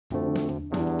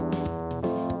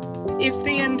If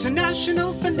the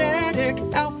International Phonetic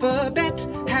Alphabet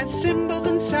has symbols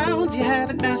and sounds you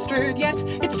haven't mastered yet,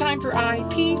 it's time for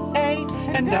IPA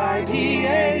and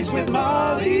IPAs with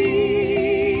Molly.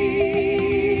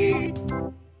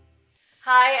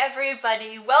 Hi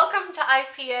everybody, welcome to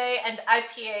IPA and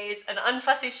IPAs, an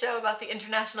unfussy show about the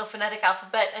International Phonetic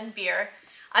Alphabet and beer.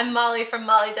 I'm Molly from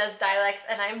Molly Does Dialects,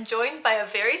 and I'm joined by a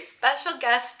very special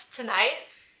guest tonight.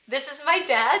 This is my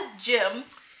dad, Jim,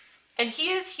 and he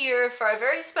is here for a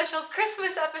very special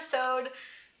Christmas episode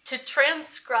to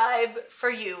transcribe for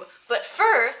you. But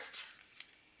first,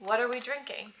 what are we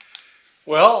drinking?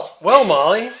 Well,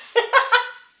 Molly,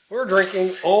 we're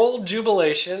drinking Old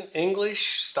Jubilation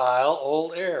English style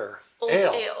Old Ale.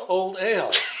 Old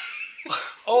Ale.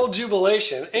 Old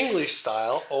Jubilation English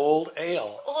style Old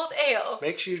Ale. Old Ale.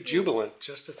 Makes you jubilant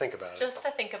just to think about it. Just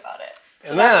to think about it.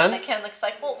 So and that's then what the can looks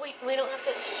like. Well, we don't have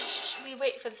to. We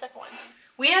wait for the second one.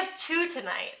 We have two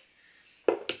tonight,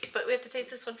 but we have to taste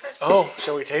this one first. Oh,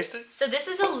 shall we taste it? So this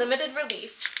is a limited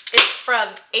release. It's from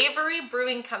Avery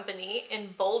Brewing Company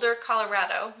in Boulder,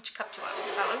 Colorado. Which cup do you want?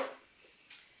 That one?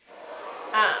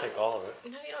 I'll take all of it.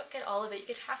 No, you don't get all of it. You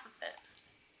get half of it.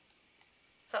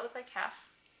 Does that look like half?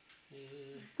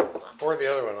 Pour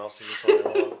the other one. I'll see which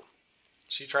one I want.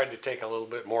 She tried to take a little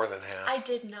bit more than half. I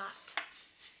did not.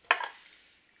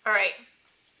 All right.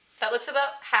 That looks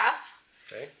about half.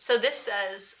 Okay. So this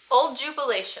says, Old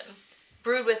Jubilation,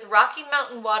 brewed with Rocky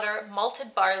Mountain water,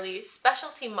 malted barley,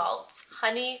 specialty malts,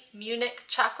 honey, Munich,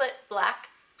 chocolate, black,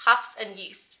 hops, and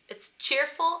yeast. It's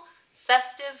cheerful,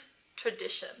 festive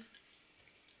tradition.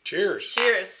 Cheers.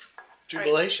 Cheers.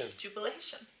 Jubilation. Right.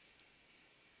 Jubilation.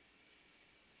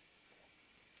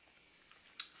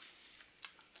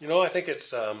 You know, I think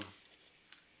it's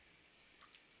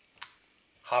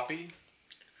hoppy,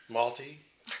 malty,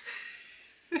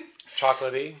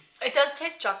 chocolatey. It does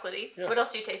taste chocolatey. Yeah. What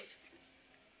else do you taste?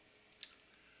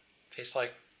 Tastes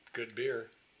like good beer.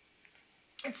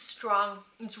 It's strong.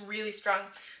 It's really strong.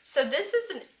 So this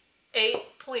is an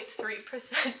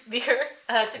 8.3% beer.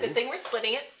 It's a good thing we're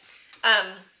splitting it.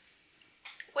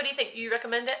 What do you think? You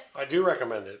recommend it? I do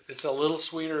recommend it. It's a little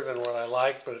sweeter than what I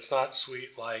like, but it's not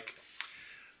sweet like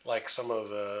some of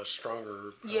the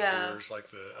stronger beers, like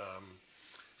the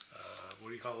what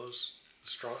do you call those?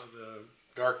 The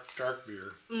dark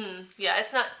beer. Yeah,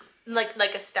 it's not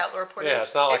like a stout or a porter. Yeah,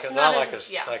 it's not like a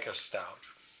stout.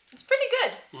 It's pretty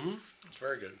good. It's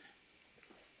very good.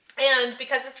 And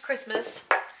because it's Christmas,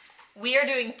 we are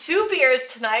doing two beers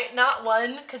tonight, not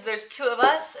one, because there's two of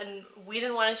us, and we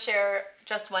didn't want to share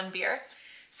just one beer.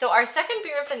 So our second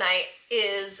beer of the night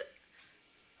is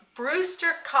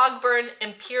Brewster Cogburn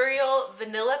Imperial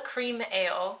Vanilla Cream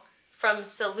Ale from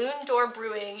Saloon Door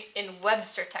Brewing in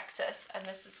Webster, Texas. And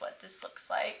this is what this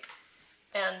looks like.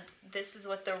 And this is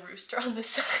what the rooster on the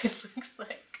side looks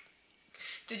like.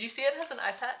 Did you see it has an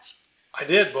eye patch? I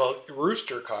did. Well,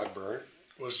 Rooster Cogburn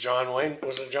was a John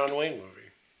Wayne movie.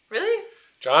 Really?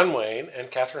 John Wayne and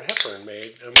Katharine Hepburn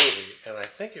made a movie, and I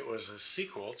think it was a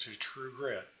sequel to True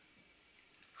Grit.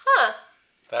 Huh.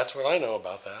 That's what I know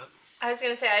about that. I was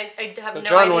going to say, I have but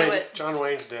no idea what... John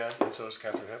Wayne's dead, and so is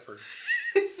Katharine Hepburn.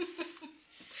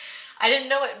 I didn't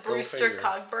know what Brewster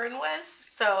Cogburn was,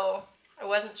 so I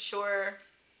wasn't sure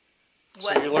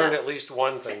what... So you learned at least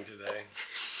one thing today.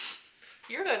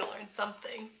 You're going to learn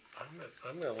something.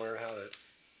 I'm going to learn how to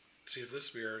see if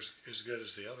this beer is as good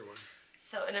as the other one.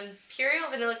 So an Imperial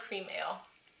Vanilla Cream Ale.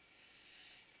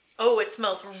 Oh, it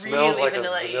smells really smells like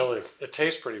vanilla-y. vanilla. It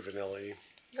tastes pretty vanilla-y.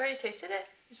 You already tasted it?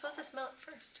 You're supposed to smell it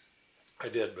first. I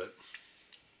did, but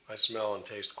I smell and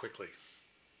taste quickly.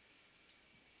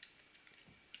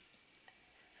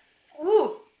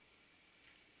 Ooh.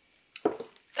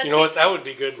 You know what? That would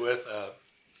be good with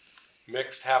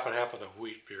mixed half and half with a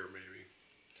wheat beer, maybe.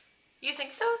 You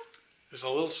think so? It's a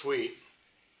little sweet.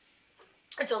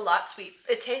 It's a lot sweet.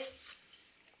 It tastes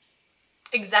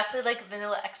exactly like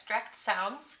vanilla extract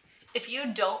sounds. If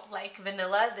you don't like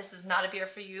vanilla, this is not a beer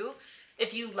for you.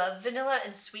 If you love vanilla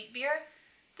and sweet beer,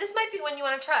 this might be one you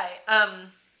want to try.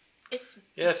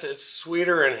 It's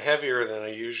sweeter and heavier than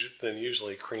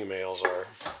usually cream ales are.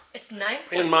 It's 9.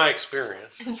 In my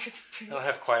experience. In your experience. I'll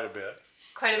have quite a bit.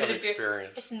 Quite a bit of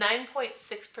experience. Beer. It's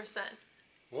 9.6%.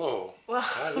 Whoa. Well,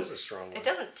 that is a strong one. It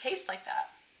doesn't taste like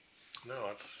that. No,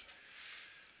 it's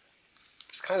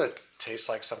kind of tastes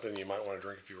like something you might want to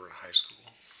drink if you were in high school.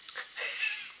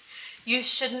 You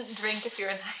shouldn't drink if you're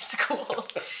in high school.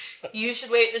 You should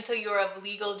wait until you're of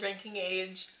legal drinking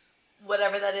age,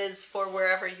 whatever that is, for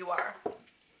wherever you are.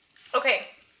 Okay,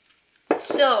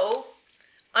 so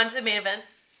on to the main event.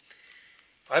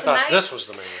 I thought this was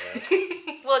the main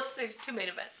event. Well, there's two main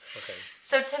events. Okay.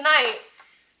 So tonight,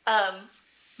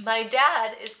 My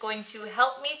dad is going to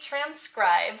help me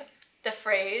transcribe the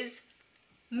phrase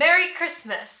Merry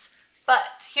Christmas.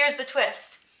 But here's the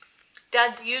twist.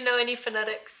 Dad, do you know any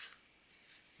phonetics?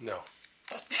 No.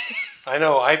 I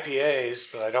know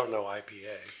IPAs, but I don't know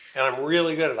IPA. And I'm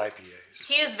really good at IPAs.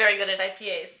 He is very good at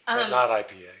IPAs. But not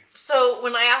IPA. So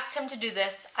when I asked him to do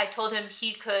this, I told him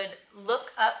he could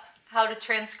look up how to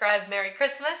transcribe Merry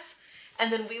Christmas,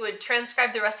 and then we would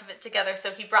transcribe the rest of it together.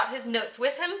 So he brought his notes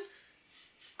with him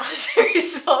on a very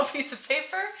small piece of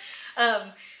paper.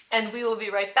 And we will be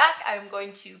right back. I'm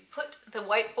going to put the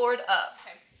whiteboard up.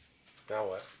 Okay. Now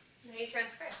what? Now you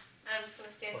transcribe. I'm just going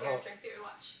to stand here and drink beer and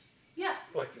watch. Yeah.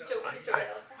 Like,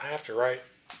 I have to write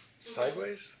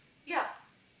sideways? Yeah.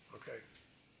 Okay.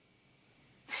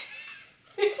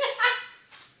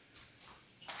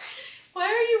 Why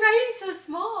are you writing so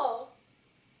small?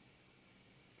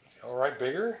 I'll write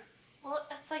bigger? Well,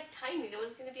 that's like tiny. No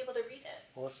one's going to be able to read it.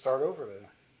 Well, let's start over then.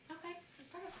 Okay, let's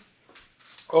start over.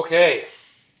 Okay.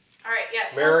 All right,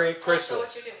 yeah. Merry Tell Christmas.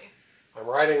 us what you're doing. I'm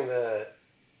writing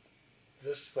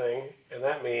this thing, and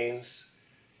that means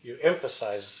you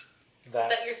emphasize that.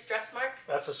 Is that your stress mark?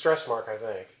 That's a stress mark, I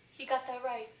think. He got that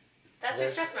right. That's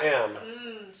There's your stress mark.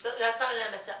 M. So that's not an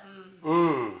M, it's a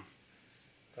mm.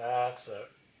 That's a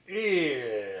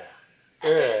E.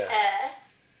 That's an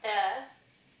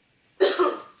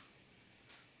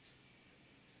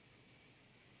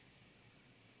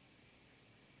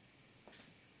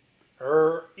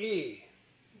E.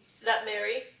 Is that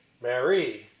Mary?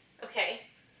 Mary. Okay.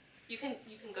 You can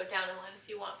go down a line if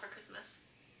you want for Christmas.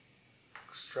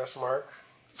 Stress mark.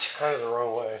 Kind of the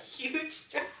wrong way. Huge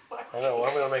stress mark. I know.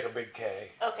 I'm going to make a big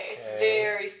K. Okay, it's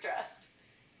very stressed.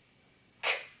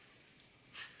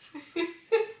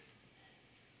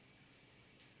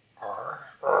 R.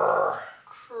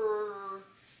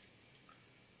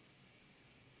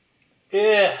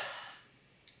 Yeah.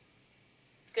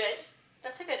 Good.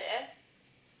 That's a good eh.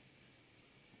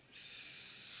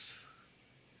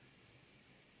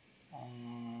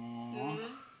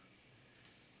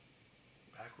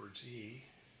 Backwards E.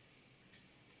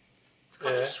 It's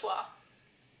called a schwa.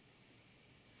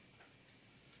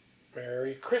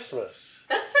 Merry Christmas.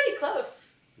 That's pretty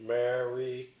close.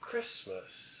 Merry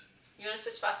Christmas. You want to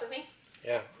switch spots with me?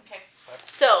 Yeah. Okay.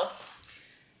 So,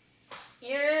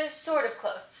 you're sort of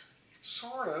close.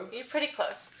 Sort of. You're pretty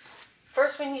close.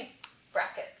 First, we need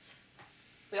brackets.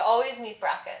 We always need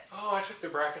brackets. Oh, I took the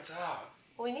brackets out.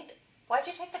 We need. Why'd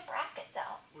you take the brackets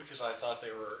out? Because I thought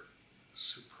they were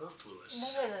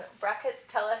superfluous. No. Brackets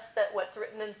tell us that what's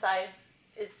written inside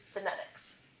is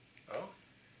phonetics. Oh.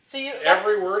 So you.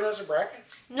 Every word has a bracket?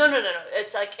 No.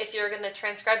 It's like if you're going to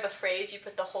transcribe a phrase, you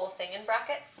put the whole thing in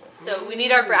brackets. So we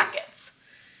need our brackets.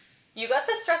 You got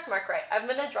the stress mark right. I'm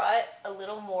going to draw it a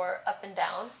little more up and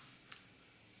down.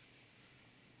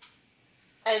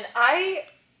 And I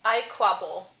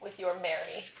quabble with your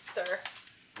Mary, sir.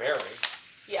 Mary?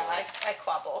 Yeah, I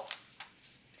quabble.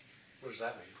 What does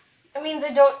that mean? It means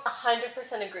I don't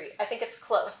 100% agree. I think it's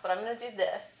close, but I'm going to do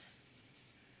this.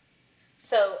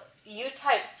 So, you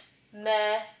typed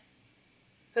Mary.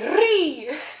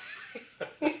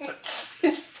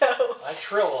 So. I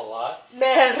trill a lot.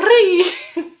 Mary.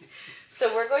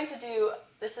 So we're going to do,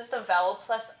 this is the vowel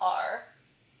plus R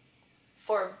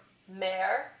for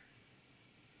mare.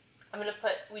 I'm going to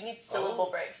put, we need syllable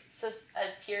breaks. So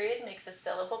a period makes a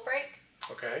syllable break.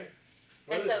 Okay.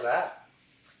 What is that?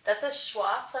 That's a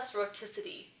schwa plus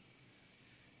rhoticity.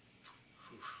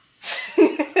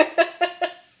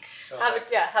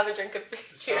 Have a drink of beer.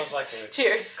 It sounds like a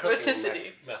cheers. Cooking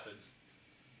Rhoticity. method.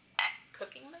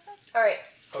 Cooking method? All right.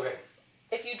 Okay.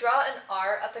 If you draw an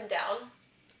R up and down,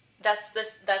 that's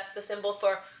the symbol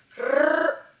for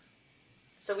r.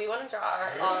 So we want to draw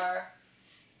our R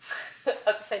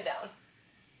upside down.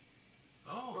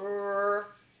 Oh. R.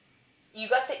 You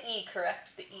got the E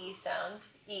correct, the E sound.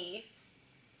 E.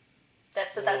 That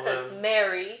says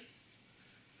Mary.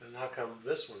 And how come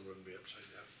this one wouldn't be upside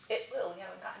down? It will. We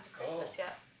haven't gotten to Christmas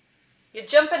yet. You're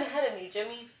jumping ahead of me,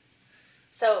 Jimmy.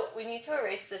 So we need to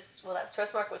erase this. Well, that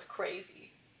stress mark was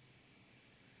crazy.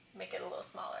 Make it a little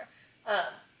smaller.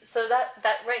 So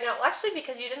that right now, actually,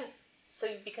 because you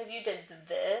did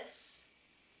this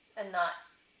and not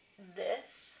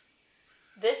this.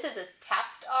 This is a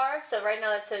tapped R. So right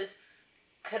now it says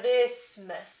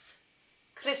Christmas.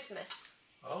 Christmas.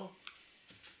 Oh.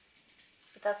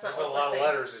 But that's not There's what a we're lot saying. of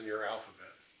letters in your alphabet.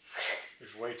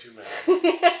 There's way too many.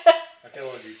 I can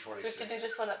only do 26. So we have to do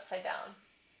this one upside down.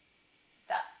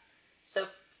 That. So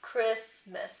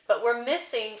Christmas. But we're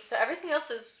missing, so everything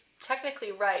else is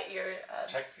technically right.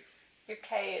 Your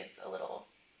K is a little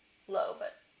low,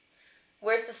 but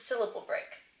where's the syllable break?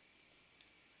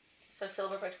 So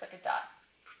syllable breaks like a dot.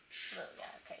 Oh, yeah,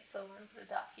 okay, so we're going to put a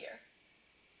dot here.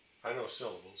 I know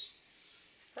syllables.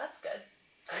 That's good.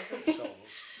 I know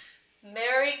syllables.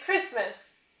 Merry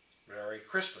Christmas. Merry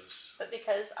Christmas. But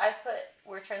because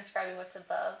we're transcribing what's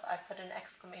above, I put an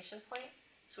exclamation point.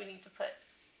 So we need to put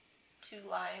 2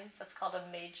 lines. That's called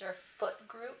a major foot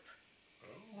group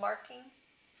marking.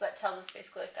 So that tells us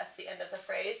basically like that's the end of the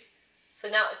phrase. So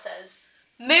now it says,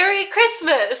 Merry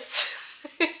Christmas!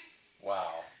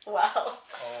 Wow. Wow.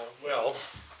 Oh, well,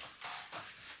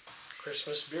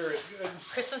 Christmas beer is good.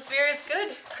 Christmas beer is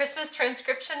good. Christmas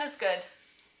transcription is good.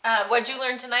 What'd you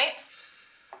learn tonight?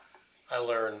 I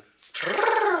learned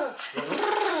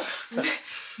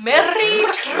Merry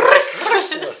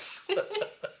Christmas! Is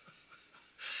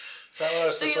that what I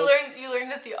was So supposed you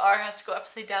learned that the R has to go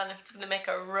upside down if it's going to make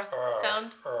a R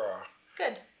sound?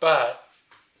 Good. But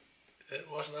it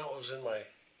wasn't what was in my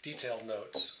detailed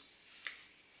notes.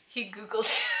 He Googled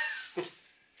it.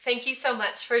 Thank you so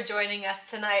much for joining us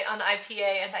tonight on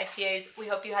IPA and IPAs. We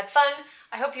hope you had fun.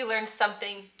 I hope you learned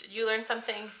something. Did you learn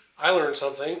something? I learned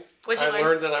something. What'd you learn? I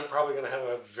learned that I'm probably going to have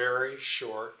a very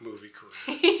short movie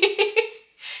career.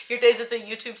 Your days as a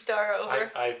YouTube star are over.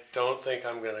 I don't think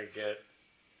I'm going to get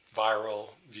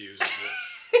viral views of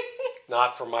this.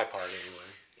 Not for my part,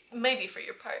 anyway. Maybe for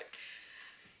your part.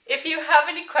 If you have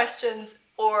any questions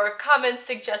or comments,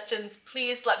 suggestions,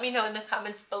 please let me know in the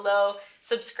comments below.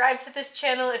 Subscribe to this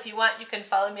channel if you want. You can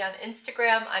follow me on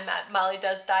Instagram. I'm at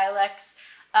mollydoesdialects.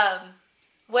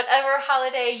 Whatever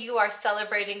holiday you are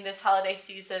celebrating this holiday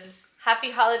season,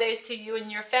 happy holidays to you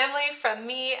and your family from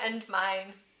me and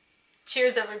mine.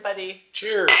 Cheers, everybody.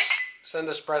 Cheers. Send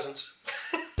us presents.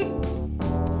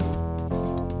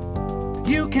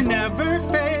 You can never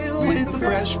fail with the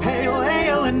fresh pale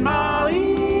ale and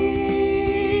Molly.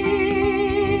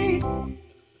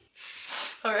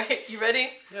 All right, you ready?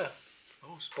 Yeah. I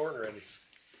was born ready.